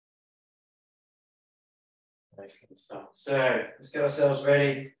Excellent stuff. So let's get ourselves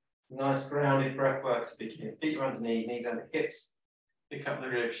ready. Nice grounded breath work to begin. Feet are under knees under hips. Pick up the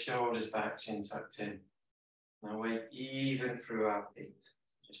ribs, shoulders back, chin tucked in. Now weight even through our feet.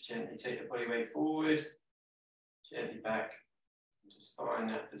 Just gently take the body weight forward, gently back. And just find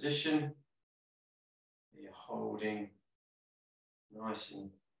that position. You're holding nice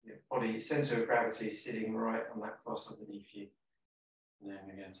and your body, center of gravity is sitting right on that cross underneath you. And then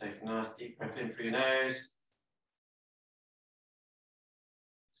we're going to take a nice deep breath in through your nose.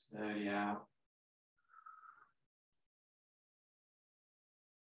 Slowly out.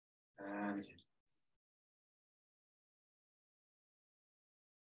 And again.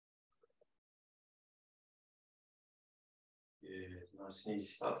 Good. Nice and easy.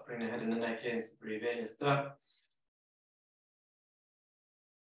 Start to bring the head and the neck in. So breathe in, lift up.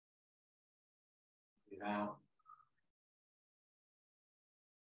 Breathe out.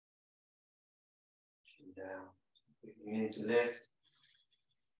 Chin down. Breathing in to lift.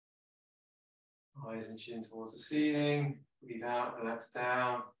 Eyes and chin towards the ceiling. Breathe out, relax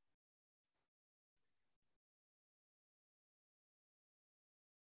down.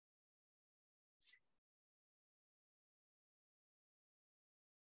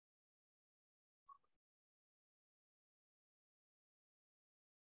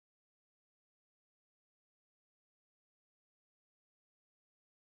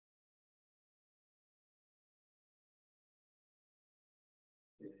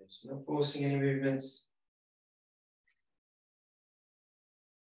 So not forcing any movements.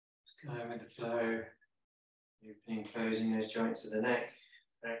 Just going with the flow. Opening, closing those joints of the neck.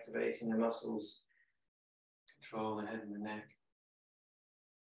 Activating the muscles. Control the head and the neck.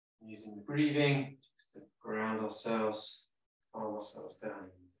 Using the breathing just to ground ourselves, calm ourselves down.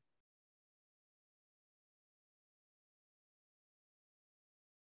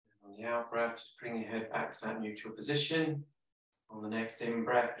 On the out breath, just bring your head back to that neutral position. On the next in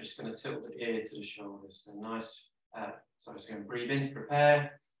breath, we're just going to tilt the ear to the shoulders. So nice, so just going to breathe in to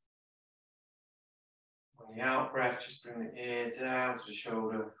prepare. On the out breath, just bring the ear down to the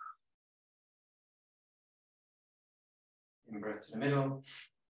shoulder. In breath to the middle.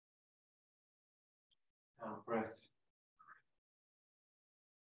 Out breath.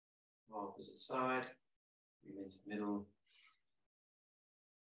 Opposite side. Breathe into the middle.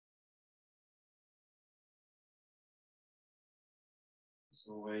 As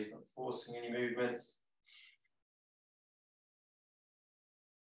always, not forcing any movements.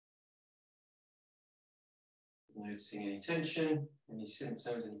 Noticing any tension, any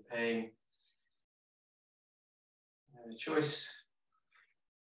symptoms, any pain. And a choice.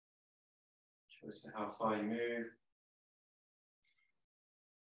 Choice of how far you move.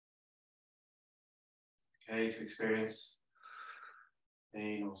 Okay, to experience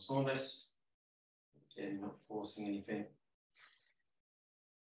pain or soreness. Again, not forcing anything.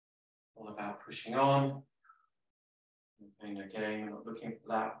 All about pushing on. And again, not looking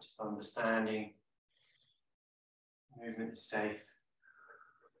for that, just understanding. Movement is safe.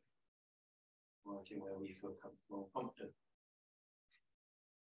 Working where we feel comfortable and confident.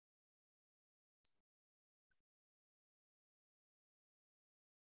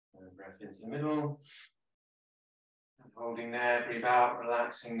 And breath into the middle. And holding there, breathe out,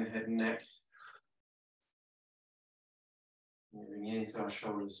 relaxing the head and neck. Moving into our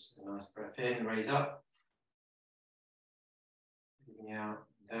shoulders. A nice breath in, raise up. Breathing out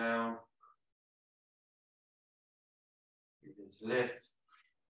and down. Breathe in to lift.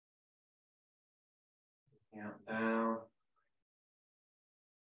 Breathing out and down.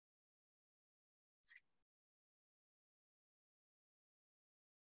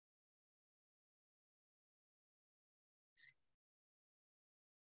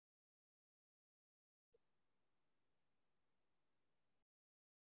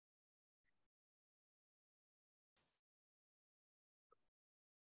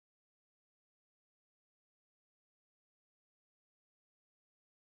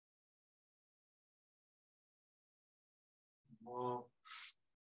 More.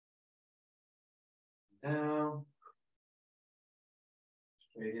 Down.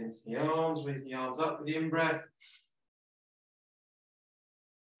 Straight into the arms, raise the arms up with the in-breath.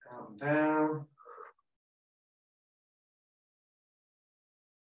 Out and down.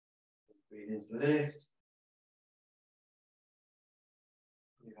 Breathe into the lift.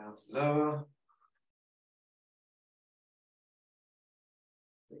 Breathe out to lower.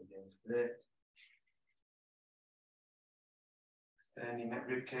 Breathe into the lift. Extending that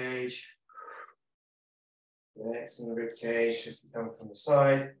rib cage. Relaxing the rib cage if you come from the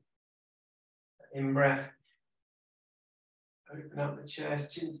side. In breath. Open up the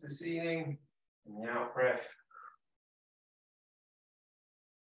chest, chin to the ceiling. And the out breath,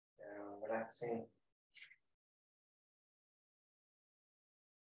 relaxing.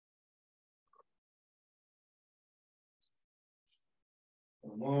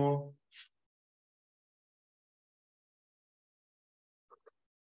 One more.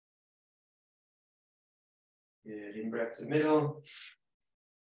 Good, in breath to the middle.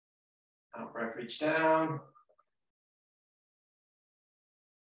 Out breath, reach down.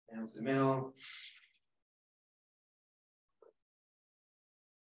 Down to the middle.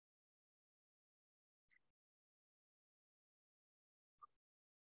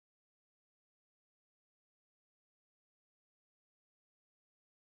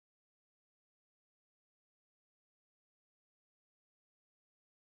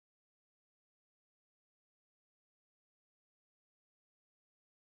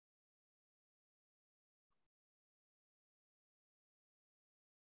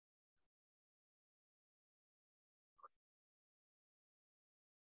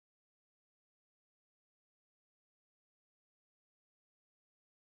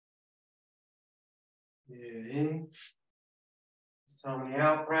 Good, in. This time on the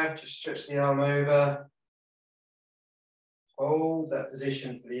out breath, just stretch the arm over. Hold that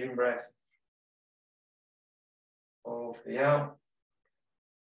position for the in breath. Hold for the out.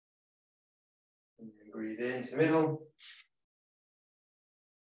 And then breathe into the middle.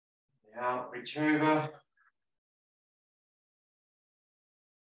 The out, reach over.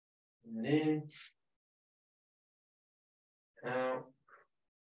 And then in. Out.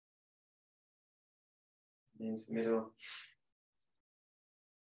 And into the middle.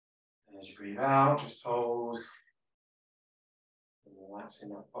 And as you breathe out, just hold. And relax in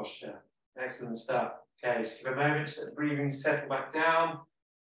that posture. Excellent stuff. Okay, just give a moment, just let the breathing settle back down.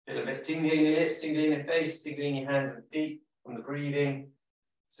 Feel a bit tingling in the lips, tingling in the face, tingling in your hands and feet from the breathing.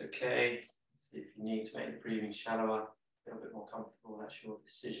 It's okay. See if you need to make the breathing shallower, feel a bit more comfortable, that's your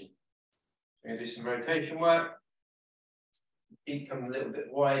decision. We're going to do some rotation work. Feet come a little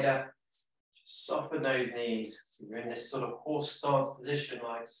bit wider. Just soften those knees. So you're in this sort of horse stance position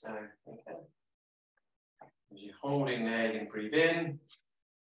like so. Okay. As you're holding there, you can breathe in.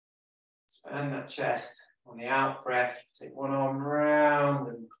 Expand that chest. On the out breath, take one arm round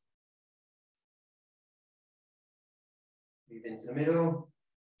and breathe into the middle.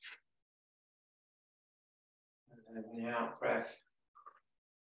 And on the out breath,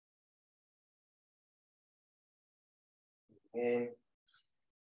 in,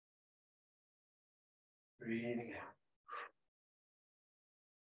 breathing out.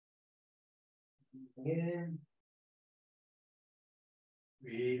 Breathing in,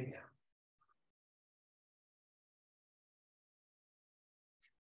 breathing out.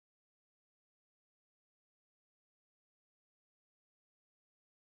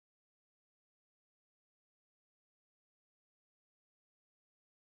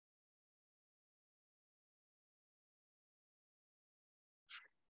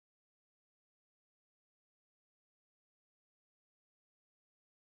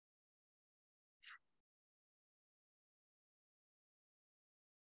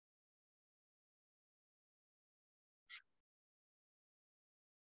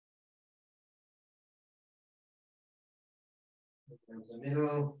 Into the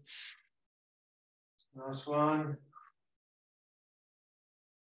middle. Last one.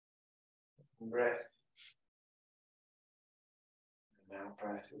 Breath. And out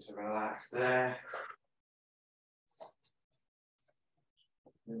breath into relax there.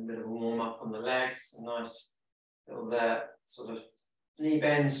 A bit of a warm up on the legs. A nice little sort of knee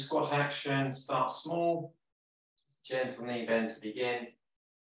bend, squat action. Start small. Gentle knee bend to begin.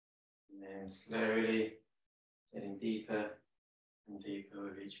 And then slowly getting deeper and deeper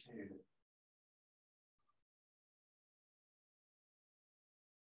with each movement.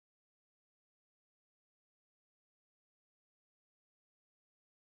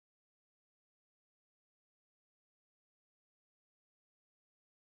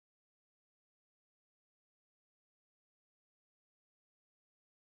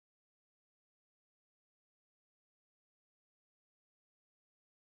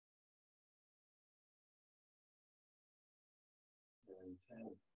 And 10.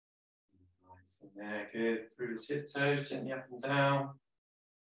 Nice in there, good. Through the tiptoes, gently up and down.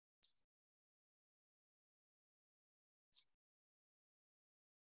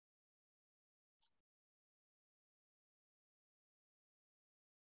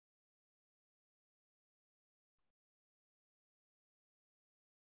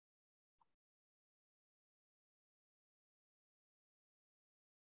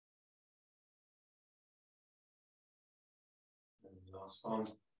 And last one.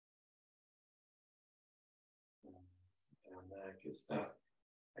 Down there, good stuff.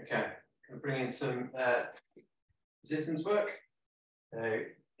 Okay, We'll bring in some resistance work. So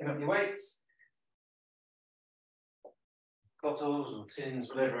pick up your weights, bottles or tins,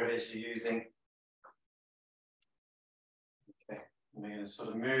 whatever it is you're using. Okay, and we're going to sort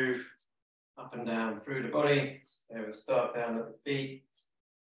of move up and down through the body. So we'll start down at the feet.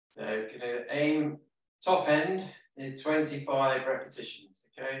 So going to aim, top end is 25 repetitions,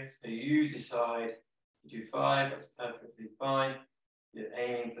 okay? So you decide, you do 5, that's perfectly fine. You're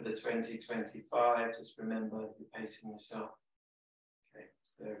aiming for the 20, 25, just remember you're pacing yourself. Okay,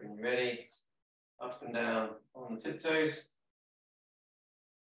 so when you're ready, up and down on the tiptoes.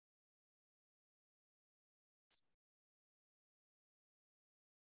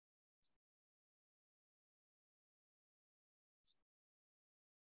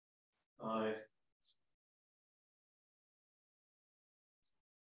 Five.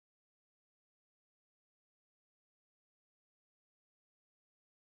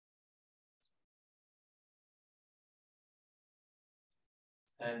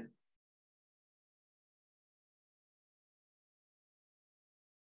 And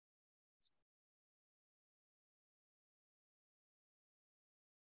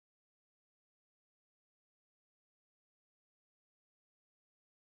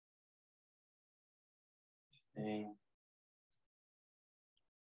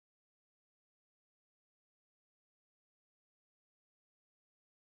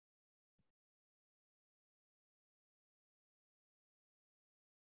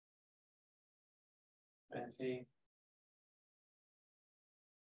 15.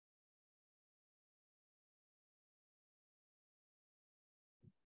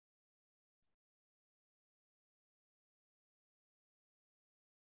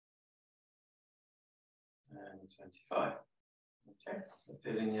 And 25. Okay, so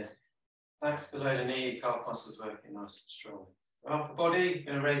feeling your backs below the knee, calf muscles working nice and strong. Upper body,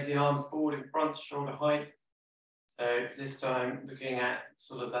 going to raise the arms forward in front, shoulder height. So this time looking at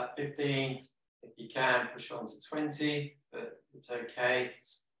sort of that 15, if you can push on to 20, but it's okay.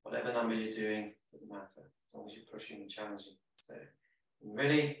 Whatever number you're doing, doesn't matter, as long as you're pushing and challenging. So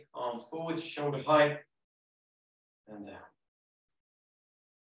ready, arms forward, shoulder height, and down.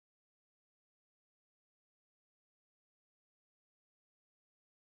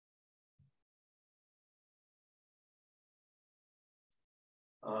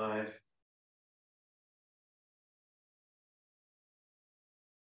 Five.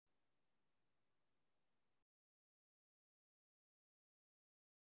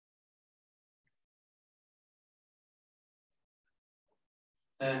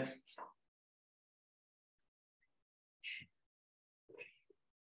 10.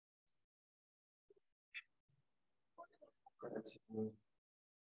 13.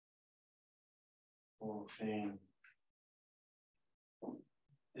 14.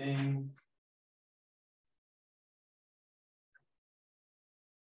 15.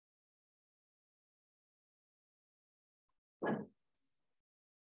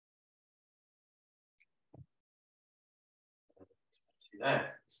 20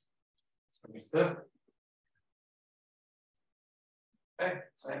 there. So good. Okay,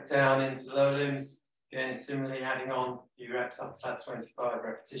 back down into the lower limbs. Again, similarly adding on a few reps up to that 25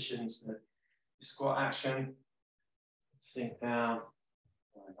 repetitions. Your squat action. Sink down,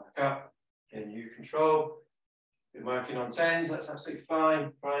 back up. Again, you control. Been working on 10s, that's absolutely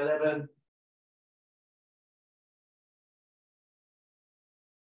fine. Try 11.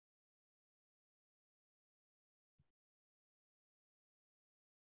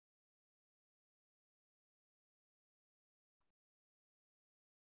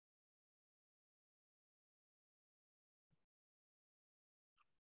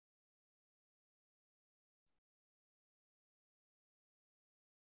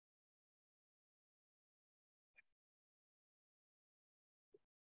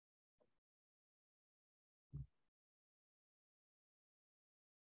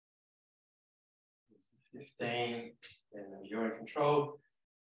 It's 15, and you're in control.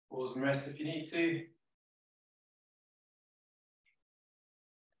 Pause and rest if you need to.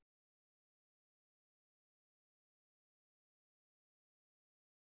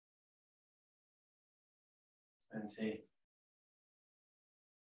 And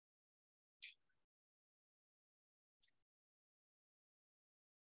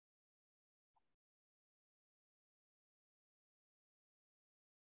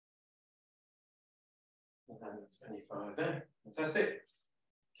 25 there. Fantastic.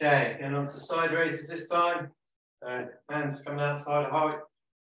 Okay, going on to side raises this time. Hands coming outside of height.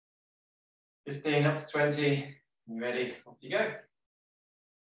 15 up to 20. You ready? Off you go.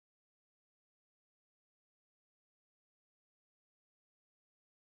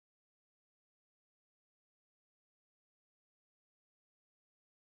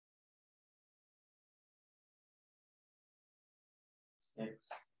 hips.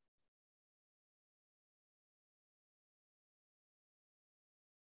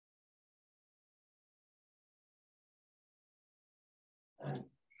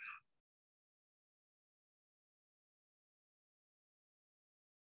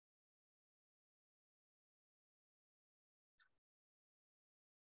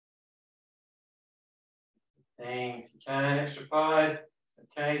 And if you can, extra 5.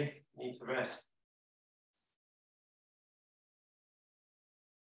 Okay, you need to rest.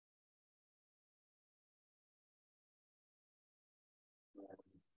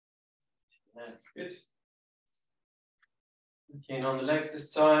 That's good. Looking on the legs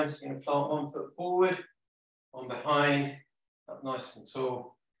this time, so you're going to plant 1 foot forward, 1 behind, up nice and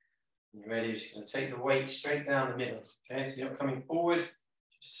tall. When you're ready, you're just going to take the weight straight down the middle. Okay, so you're not coming forward,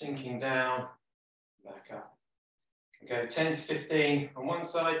 just sinking down, back up. You can go 10 to 15 on one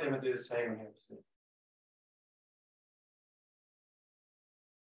side, then we'll do the same on the opposite.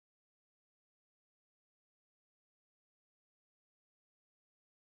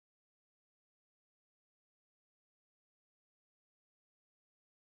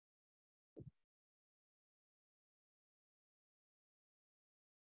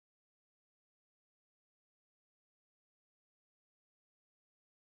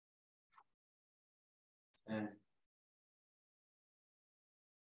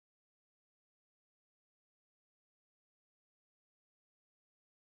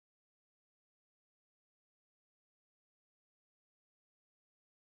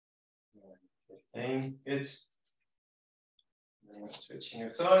 And good. And then switching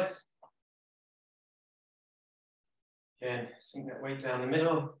your side. Again, sink that weight down the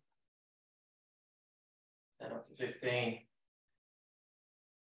middle. And up to 15.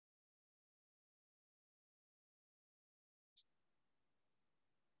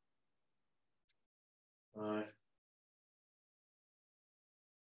 Right.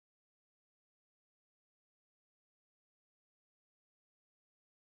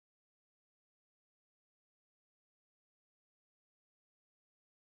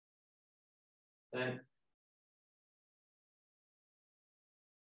 Then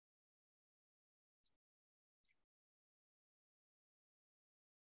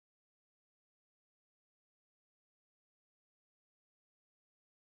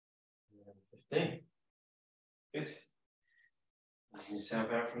and 15. Good. Moving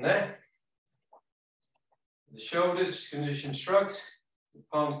yourself out from there. The shoulders, condition shrugs, the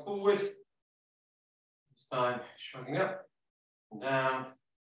palms forward. This time shrugging up and down,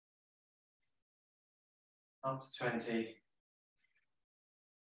 up to 20.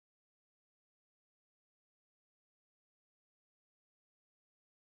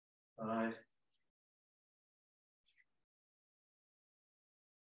 Five.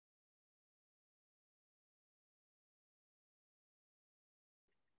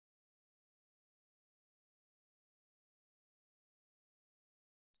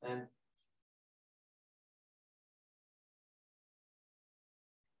 And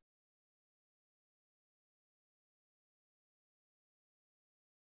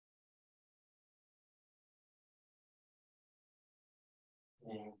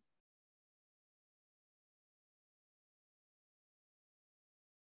 15.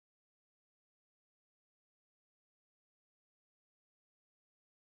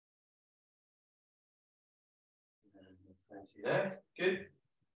 And 20 there. Good.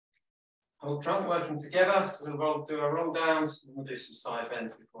 Whole trunk working together. So we'll do our roll downs and we'll do some side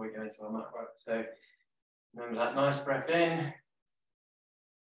bends before we go into our mat work. So remember that nice breath in.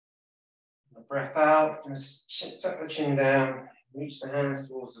 The breath out. Just tuck the chin down. Reach the hands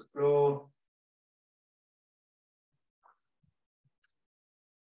towards the floor.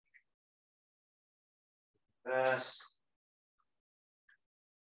 Reverse.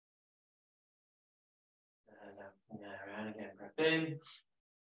 And up and down, around again. Breath in.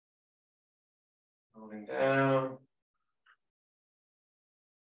 Rolling down.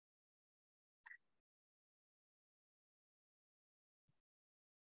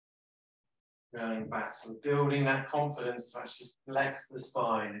 Rounding back. So building that confidence to actually flex the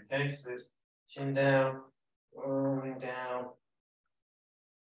spine. Okay, so it's chin down, rolling down.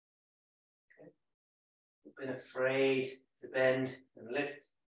 Okay. We've been afraid to bend and lift.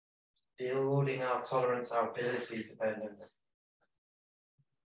 Building our tolerance, our ability to bend and lift.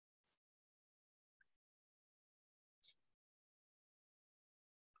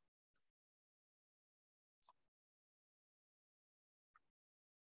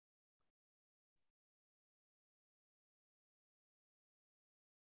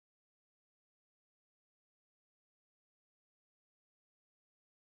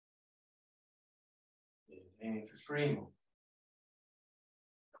 Aiming for 3 more.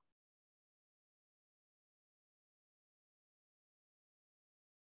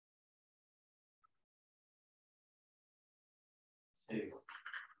 2.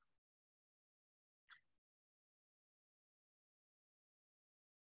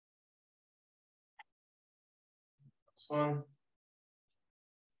 Last one.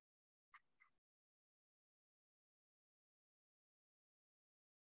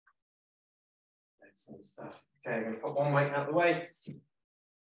 Excellent stuff. Okay, I'm going to put one weight out of the way.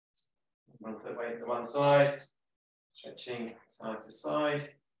 One foot weight to one side. Stretching side to side.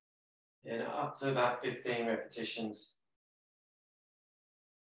 And up to about 15 repetitions.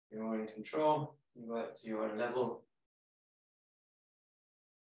 You're in control. You work to your own level.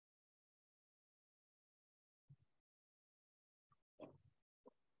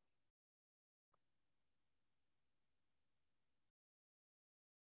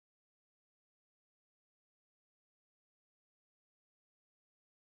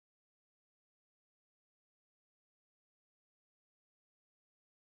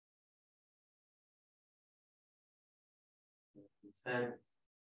 And 10.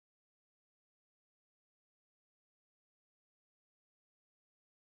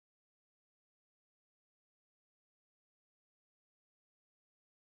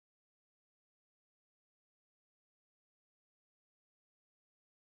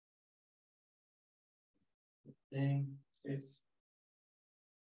 Thing,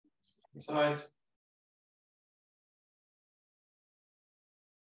 size.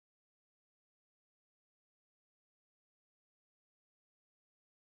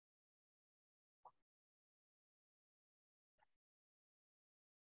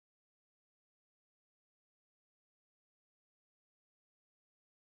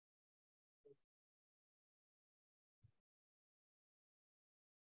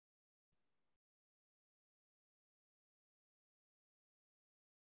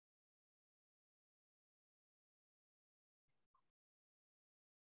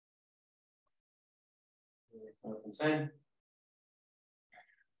 And 10.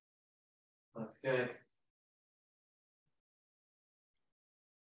 That's good.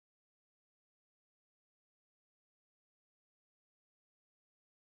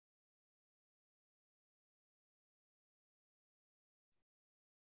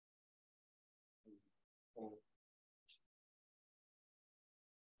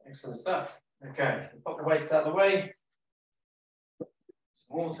 Excellent stuff. Okay, pop the weights out of the way.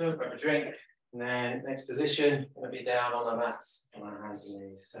 Some water, grab a drink, and then next position, going to be down on our mats, on our hands and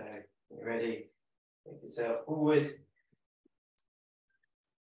knees. So, you ready? Take yourself forward.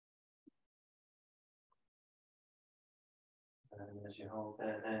 And as you hold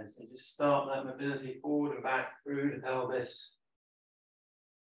there, then, so just start that mobility forward and back through the pelvis.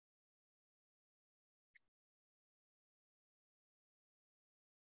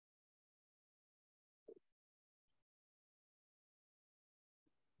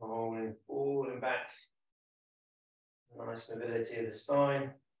 Rolling forward and back. Nice mobility of the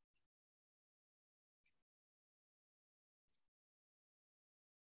spine.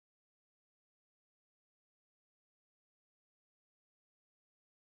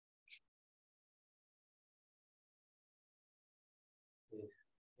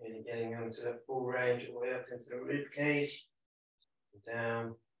 Really getting onto the full range all the way up into the rib cage.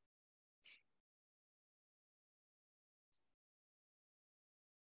 Down.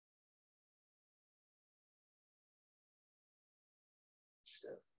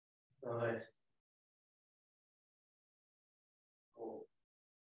 Step 5, 4,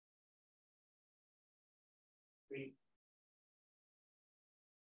 3,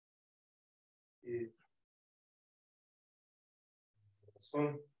 2. This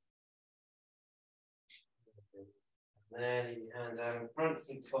one. And then leave your hands out in front,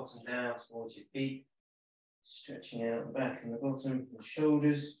 sink the bottom down towards your feet. Stretching out the back and the bottom, the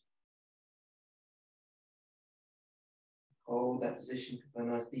shoulders. Hold that position for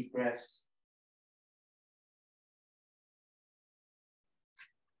nice deep breaths.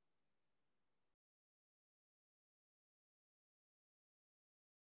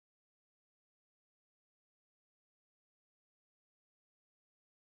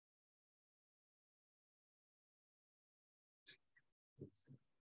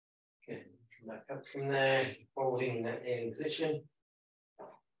 Good. Come back up from there, holding that kneeling position.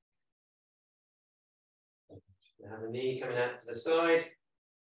 Now the knee coming out to the side.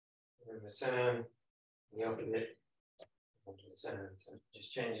 And return. The opposite. And return. So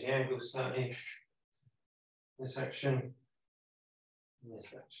just changing angle slightly. This action. And this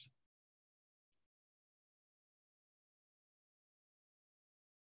action.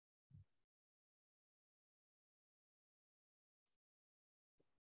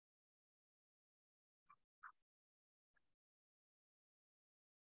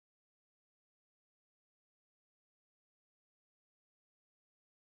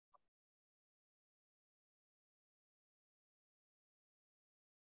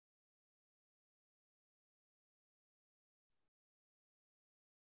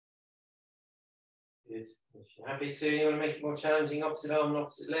 Good. If you're happy to, you want to make it more challenging, opposite arm and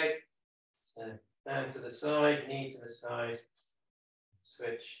opposite leg. So down to the side, knee to the side,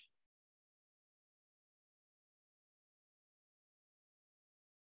 switch.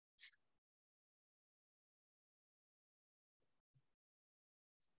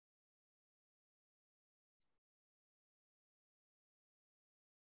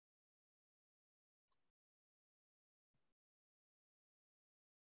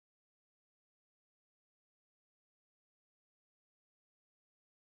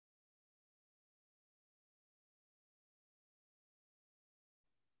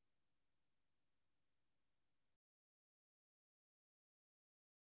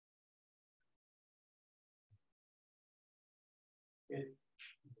 Good.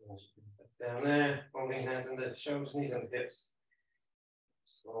 Down there, holding hands under the shoulders, knees under hips.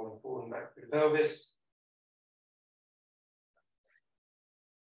 Just rolling forward and back through the pelvis.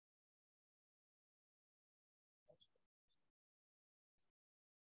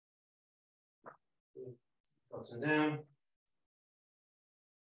 Bottom down.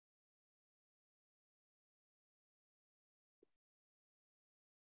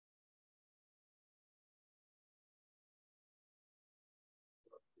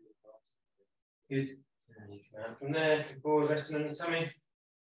 Good. And you can out from there, come forward, resting on your tummy.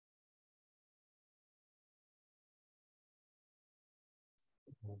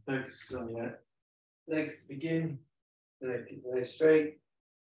 Focus on your legs to begin. So keep the legs straight.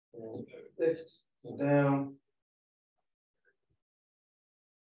 And lift and down.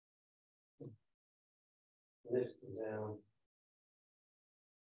 Lift and down.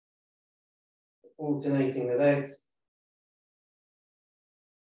 Alternating the legs.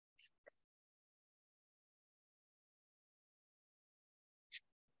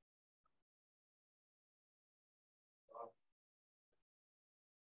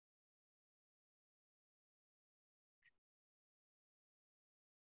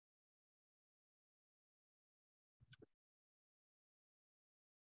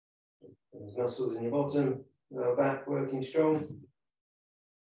 Those muscles in your bottom, lower back working strong.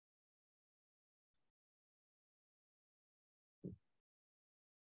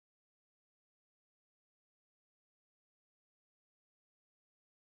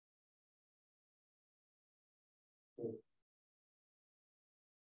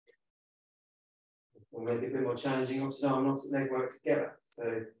 We'll make it a bit more challenging. Opposite arm and opposite leg work together. So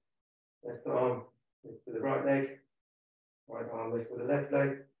left arm lift with the right leg, right arm lift with the left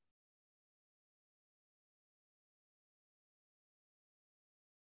leg.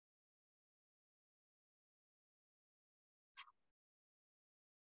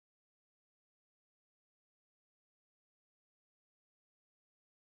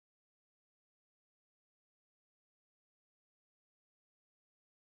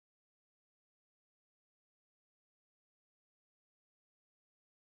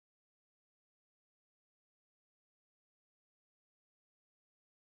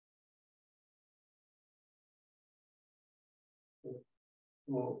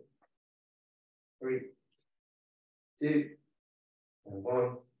 Four, 3, 2, and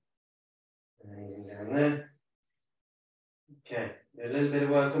 1. And easing down there. Okay, a little bit of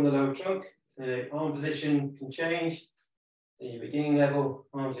work on the lower trunk. So the arm position can change. So your beginning level,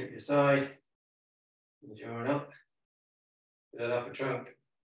 arms at your side, and drawing up. With that upper trunk,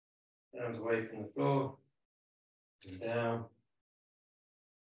 arms away from the floor, and down.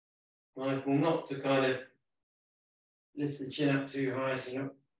 Mindful not to kind of lift the chin up too high, so you're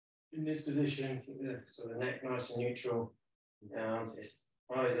not in this position. Keep the sort of neck nice and neutral. Down, just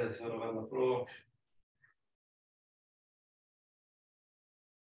eyes are sort of on the floor.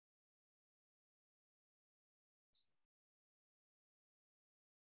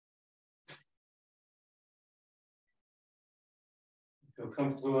 Feel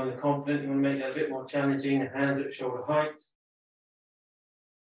comfortable and confident. You want to make it a bit more challenging. Hands at shoulder height.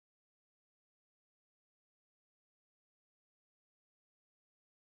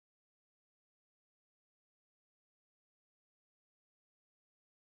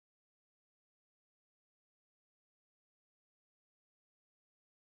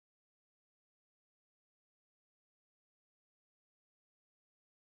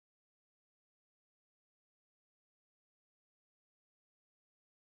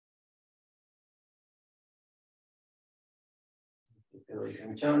 If you feel you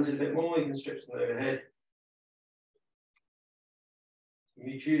can challenge it a bit more, you can stretch them overhead.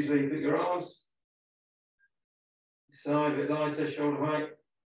 You choose where you put your arms. Side a bit lighter, shoulder height.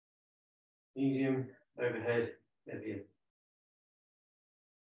 Medium, overhead, heavier.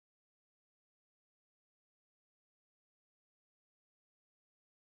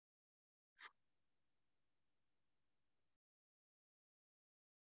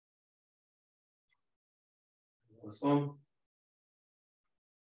 Last one.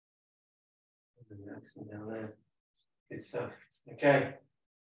 Relaxing down there. Good stuff. Okay.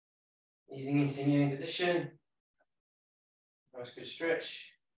 Easing into kneeling position. Nice good stretch.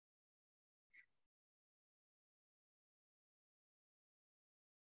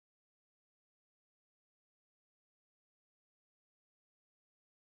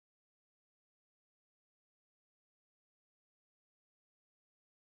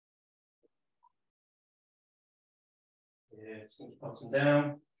 Yeah, sink your bottom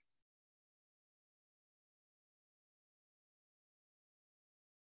down.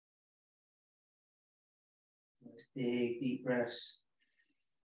 Nice big, deep breaths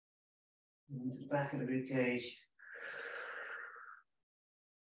into the back of the rib cage.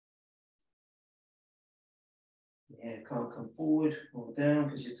 Yeah, can't come forward or down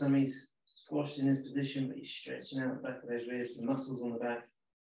because your tummy's squashed in this position, but you're stretching out the back of those ribs, the muscles on the back.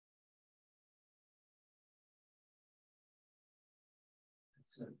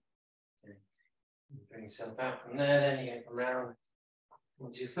 Excellent. Okay. Bring yourself out from there, then you're going to come round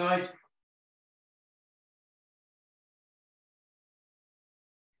onto your side.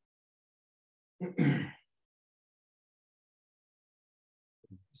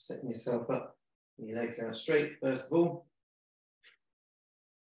 Setting yourself up, your legs out straight, first of all.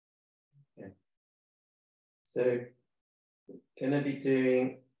 Okay. So, going to be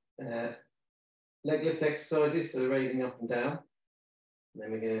doing leg lift exercises, so raising up and down. And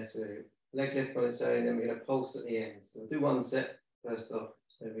then we're going to leg lift on its own, then we're going to pulse at the end. So we'll do one set first off.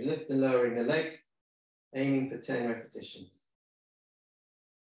 So we lift and lowering the leg, aiming for 10 repetitions.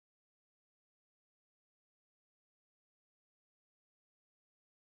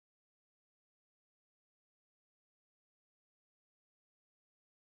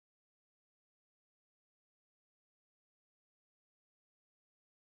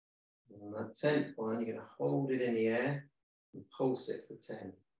 And on that 10th one, you're going to hold it in the air and pulse it for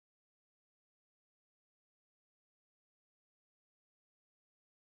 10.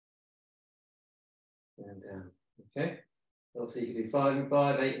 And down. Okay. Obviously, you can do 5 and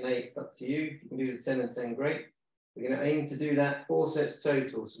 5, 8 and 8. It's up to you. If you can do the 10 and 10, great. We're going to aim to do that 4 sets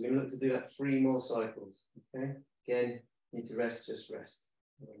total. So we're going to look to do that 3 more cycles. Okay. Again, need to rest, just rest.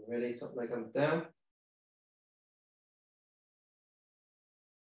 Ready? Top leg up down.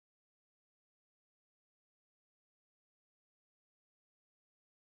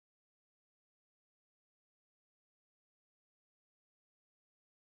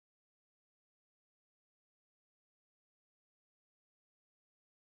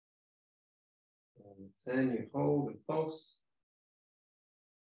 And 10, you hold and pulse.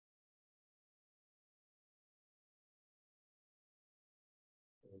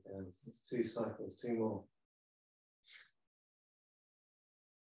 And down. So it's 2 cycles, 2 more.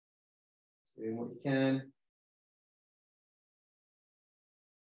 Doing what you can.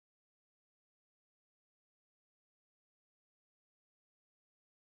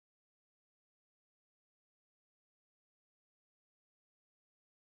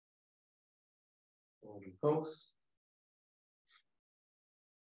 Hold and pulse.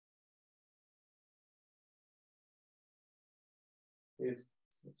 Good.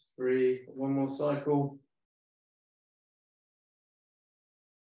 That's 3. 1 more cycle.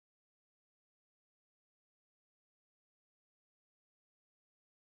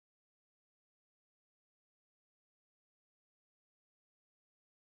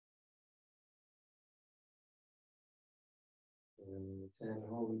 And 10,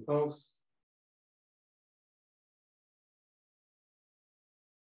 hold and pulse.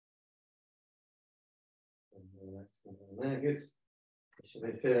 And relaxing down there, good. You should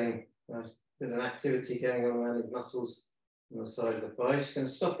be feeling a bit of activity going on around these muscles on the side of the thigh. Just going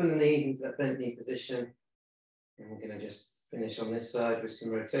to soften the knee into that bent knee position. And we're going to just finish on this side with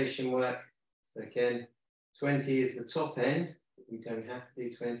some rotation work. So again, 20 is the top end. But you don't have to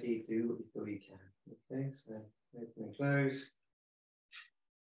do 20, do what you feel you can. Okay, so open and close.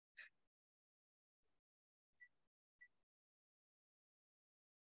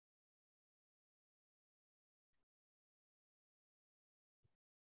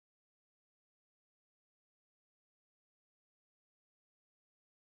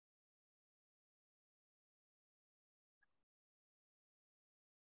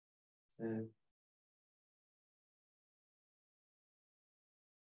 And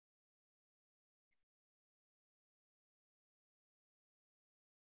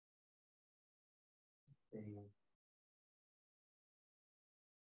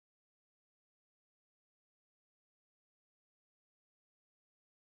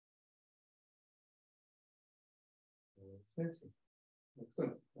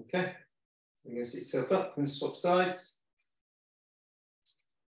Excellent. Okay. So you're going to sit yourself up and swap sides.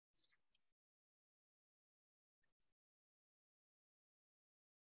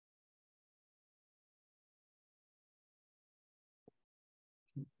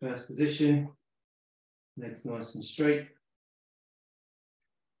 First position, legs nice and straight.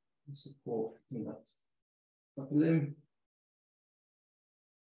 Support in that upper limb.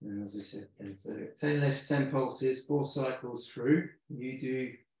 And as I said, then, so 10 left, 10 pulses, 4 cycles through. You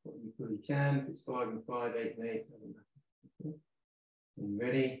do what you fully can. If it's 5 and 5, 8 and 8, doesn't matter. Okay. And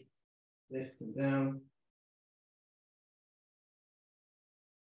ready, lift and down.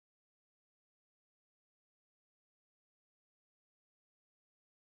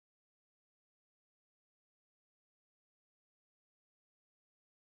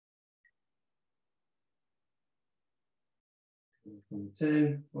 From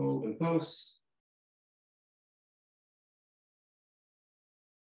 10, hold and pulse.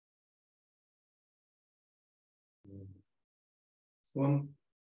 1.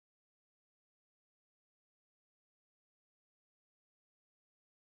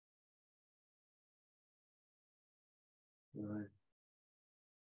 9.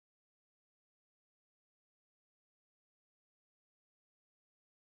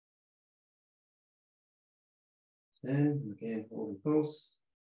 10. Again, hold and pulse.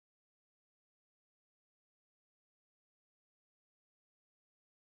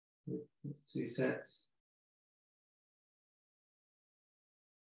 2 sets.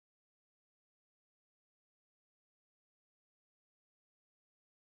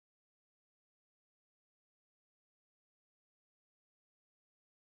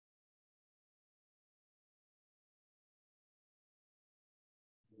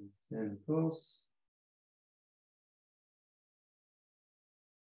 10 pulse.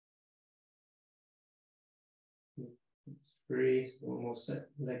 3. 1 more set,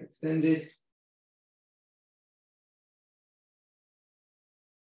 leg extended.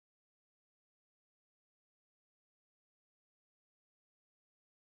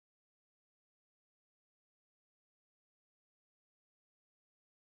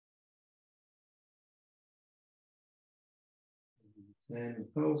 10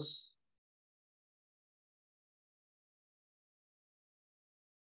 pulse.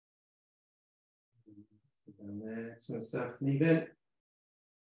 Excellent stuff. Knee bent.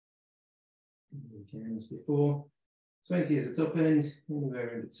 Again, as before. 20 is the top end,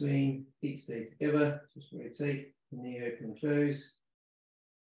 anywhere in between. Feet stay together. Just rotate, knee open and close.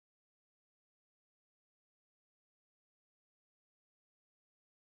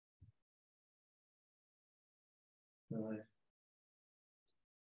 Five.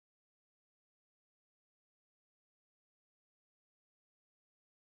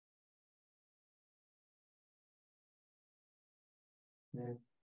 Yeah. Mm.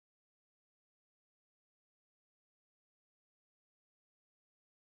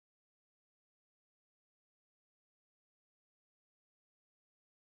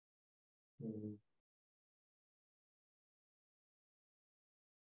 Mm.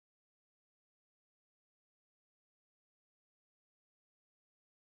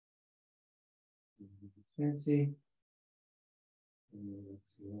 20.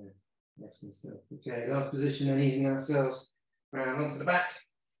 Excellent stuff. Okay, last position and easing ourselves round onto the back.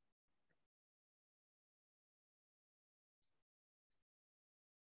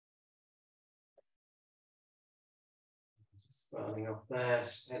 Just starting off there,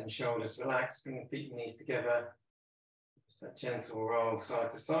 just head and shoulders relaxed, bring the feet and knees together. Just that gentle roll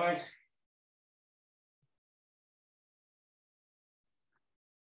side to side.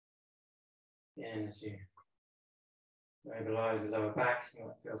 And as you mobilize the lower back, you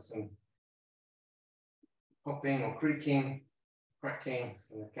might feel some popping or creaking, cracking,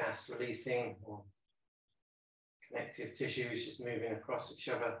 some gas releasing, or connective tissues just moving across each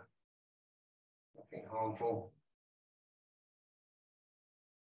other. Nothing harmful.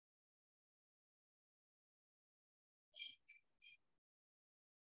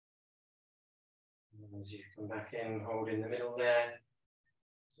 And as you come back in, hold in the middle there.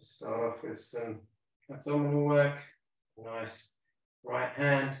 Just start off with some abdominal work. Nice right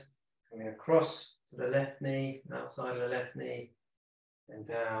hand coming across to the left knee, outside of the left knee, and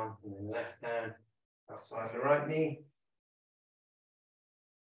down, and then left hand outside of the right knee.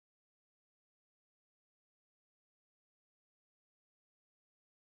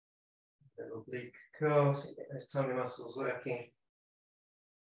 Little oblique curl, so you get those tummy muscles working.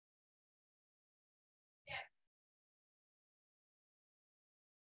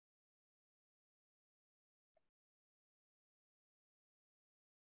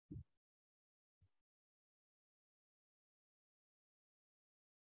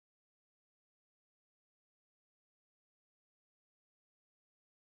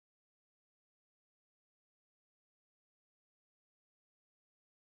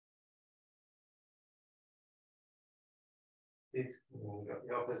 Good. And then we've got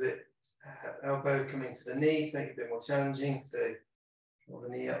the opposite. Elbow coming to the knee to make it a bit more challenging. So draw the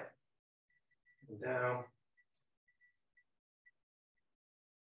knee up and down.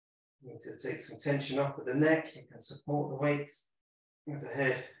 You need to take some tension off of the neck. You can support the weight of the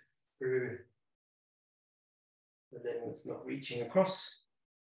head through the limb that's not reaching across.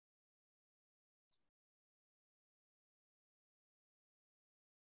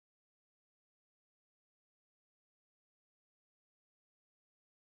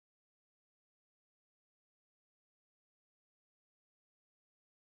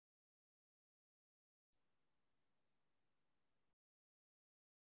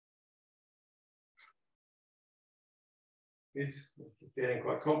 Good. If you're feeling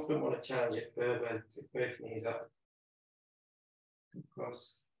quite confident, want to challenge it further, take both knees up,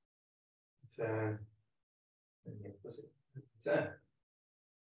 across, turn, and the opposite, turn.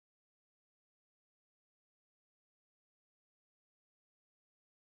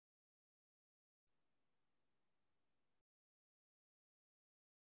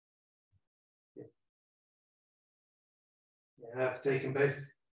 You have taken both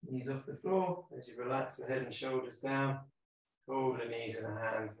knees off the floor as you relax the head and shoulders down. Hold the knees in the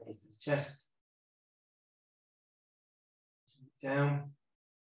hands, knees to the chest. Down.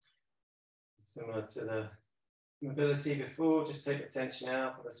 Similar to the mobility before, just take the tension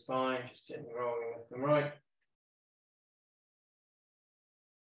out of the spine, just gently rolling left and right.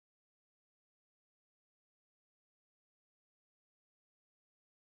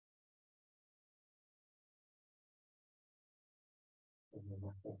 And then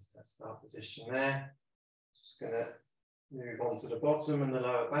back into that start position there. Just going to move on to the bottom and the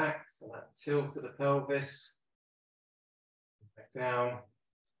lower back, so that tilt of the pelvis. Back down.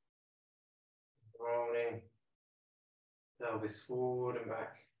 Rolling. Pelvis forward and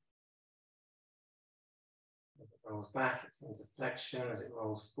back. As it rolls back, it's into flexion. As it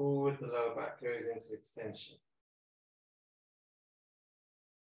rolls forward, the lower back goes into extension.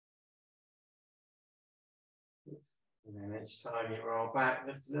 And then each time you roll back,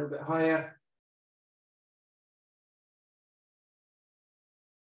 lift a little bit higher.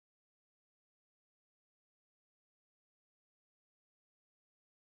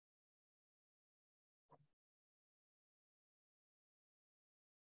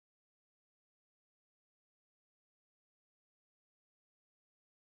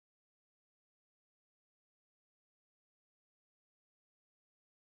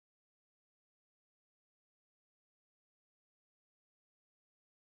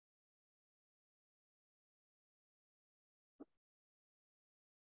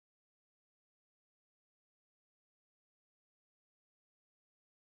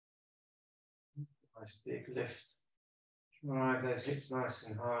 Nice big lift. Drive those hips nice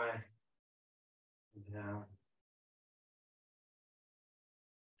and high. And down.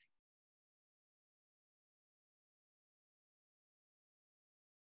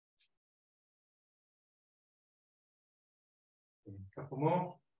 And a couple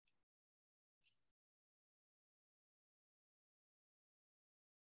more.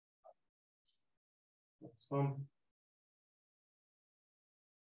 Next one.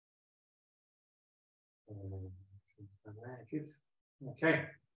 Good. Okay.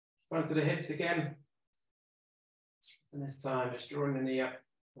 Front to the hips again. And this time, just drawing the knee up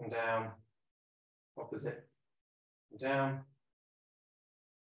and down. Opposite. Down.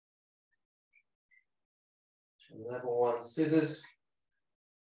 Level 1 scissors.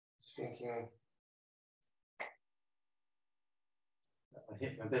 Just thinking about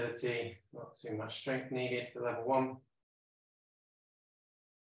hip mobility, not too much strength needed for level 1.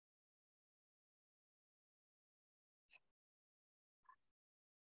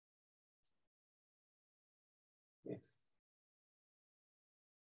 Good.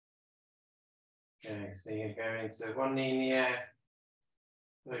 Okay, so you're going to go into one knee in the air,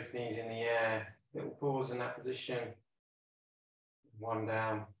 both knees in the air, little pause in that position. One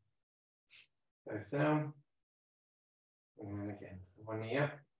down, both down. And then again, so one knee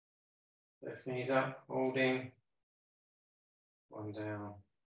up, both knees up, holding. One down,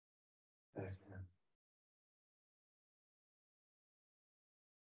 both down.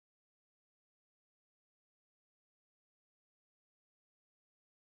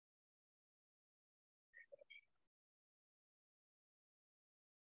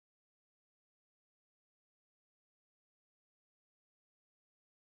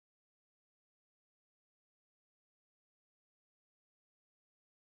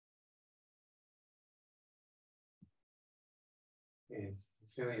 Good.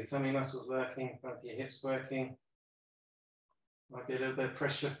 Feel your tummy muscles working, front of your hips working. Might be a little bit of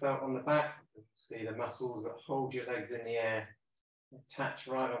pressure felt on the back. See the muscles that hold your legs in the air attach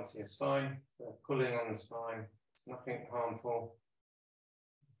right onto your spine. So pulling on the spine, it's nothing harmful.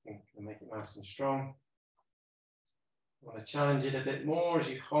 I think it'll make it nice and strong. I want to challenge it a bit more as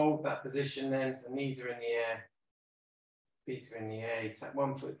you hold that position then, so knees are in the air, feet are in the air. You tap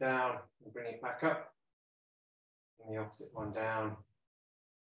one foot down and bring it back up, and the opposite one down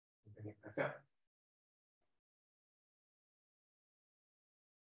and bring it back up.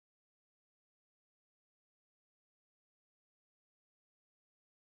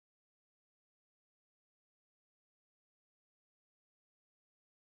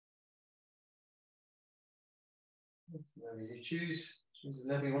 So you choose the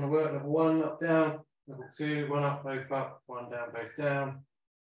level you want to work. Level 1, up, down. Level 2, 1 up, both up, 1 down, both down.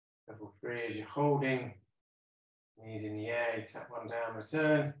 Level 3, as you're holding, knees in the air, you tap 1 down,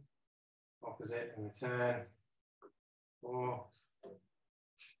 return. Opposite and return. 4,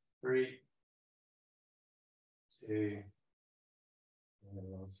 3, 2, and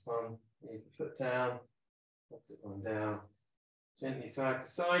then last one. Leave the foot down, opposite one down. Gently side to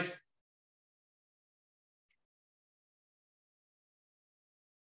side.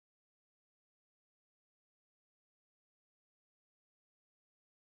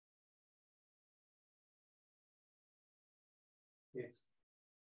 Good.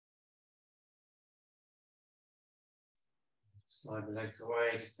 Slide the legs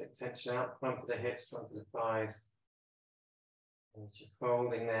away, just take tension out, front of the hips, front of the thighs. And just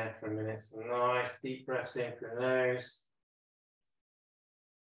holding there for a minute. Some nice deep breaths in through the nose.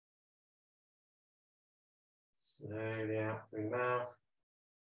 Slowly out through the mouth.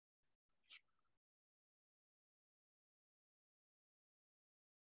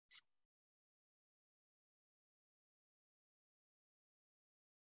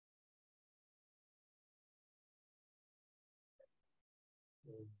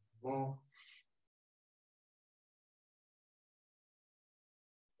 More.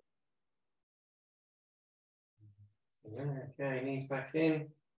 Okay, knees back in.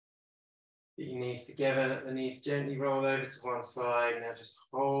 Get your knees together, let the knees gently roll over to one side. Now just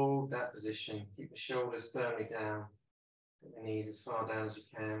hold that position. Keep the shoulders firmly down. Get the knees as far down as you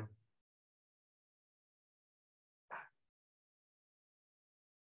can.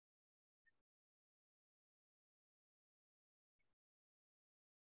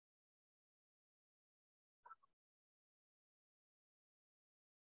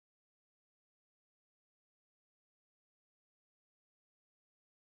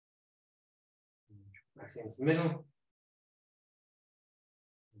 Back into the middle.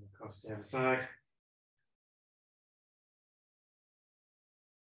 And across the other side.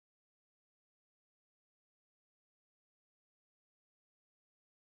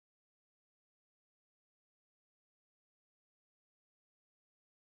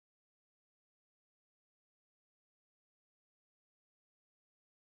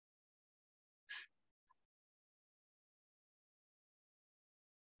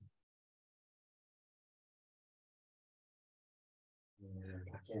 And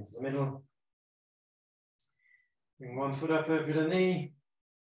back into the middle. Bring one foot up over the knee.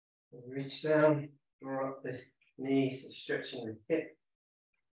 And reach down, draw up the knees, so stretching the hip.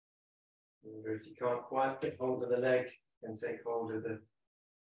 Remember, if you can't quite get hold of the leg, then take hold of the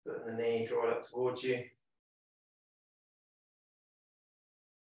foot and the knee, draw it up towards you.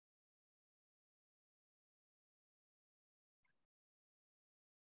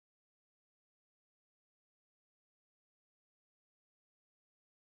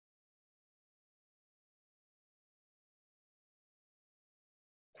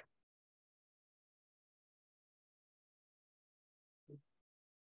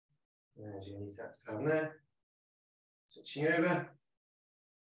 There's your knees up down there. Switching over.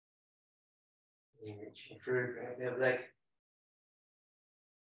 And reaching through, bring up the other leg.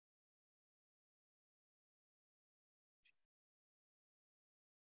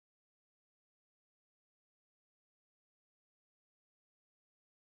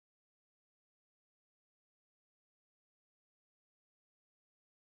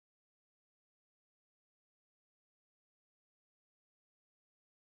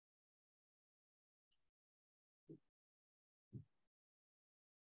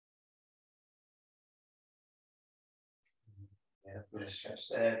 Yeah, put a stretch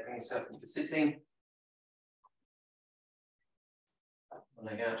there, bring yourself into sitting. One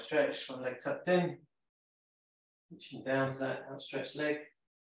leg outstretched, one leg tucked in. Reaching down to that outstretched leg.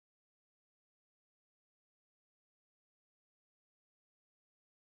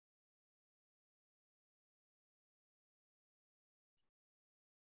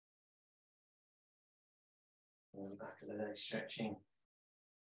 And the back of the leg stretching.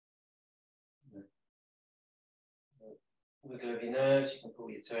 Wiggle of your nerves, you can pull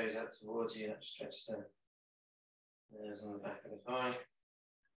your toes out towards you, that stretch the nerves on the back of the thigh.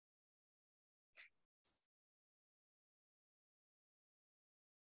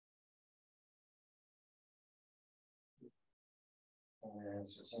 And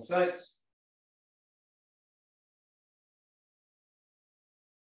switching sides.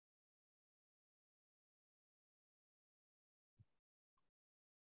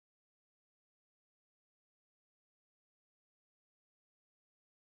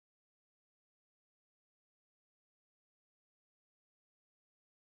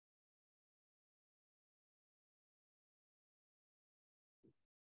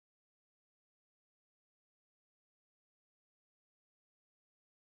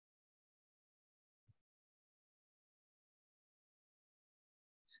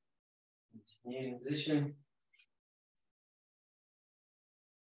 Continue in position.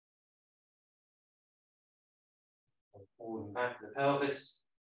 Forward and back of the pelvis.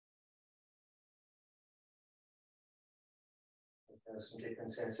 There's some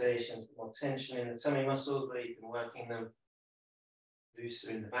different sensations, more tension in the tummy muscles, where you can working them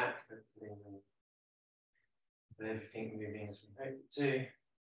looser in the back, but everything moving as we hope it to.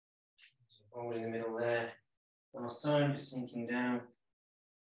 So hold in the middle there. Last time, just sinking down.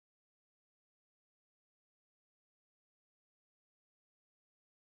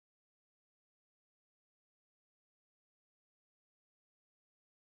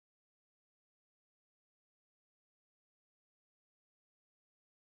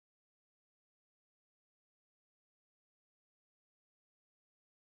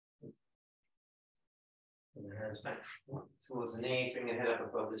 And the hands back towards the knees, bring the head up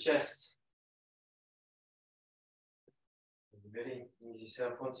above the chest. Ready? Ease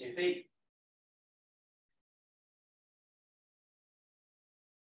yourself onto your feet.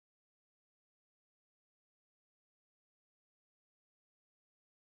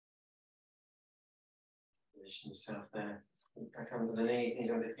 Position yourself there. Back under the knees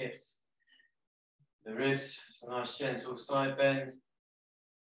under the hips. The ribs, it's a nice gentle side bend.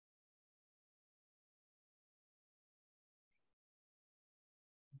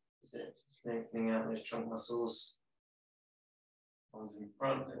 That's it. Just lengthening out those trunk muscles. Arms in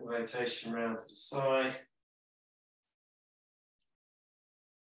front, little rotation round to the side.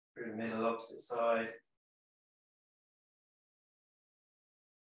 Through the middle, opposite side.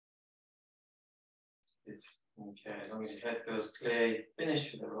 Good. Okay, as long as your head feels clear, you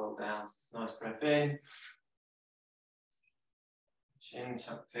finish with a roll down. Nice breath in. Chin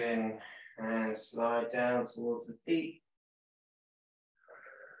tucked in and slide down towards the feet.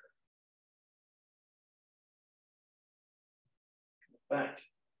 Back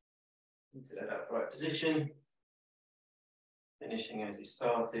into that upright position. Finishing as you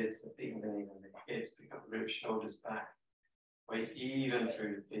started, so feet underneath on the hips, pick up the ribs, shoulders back. Weight even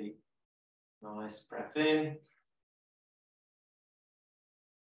through the feet. Nice breath in.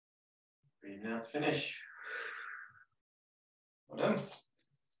 Breathe out to finish. Well done.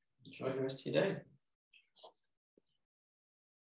 Enjoy the rest of your day.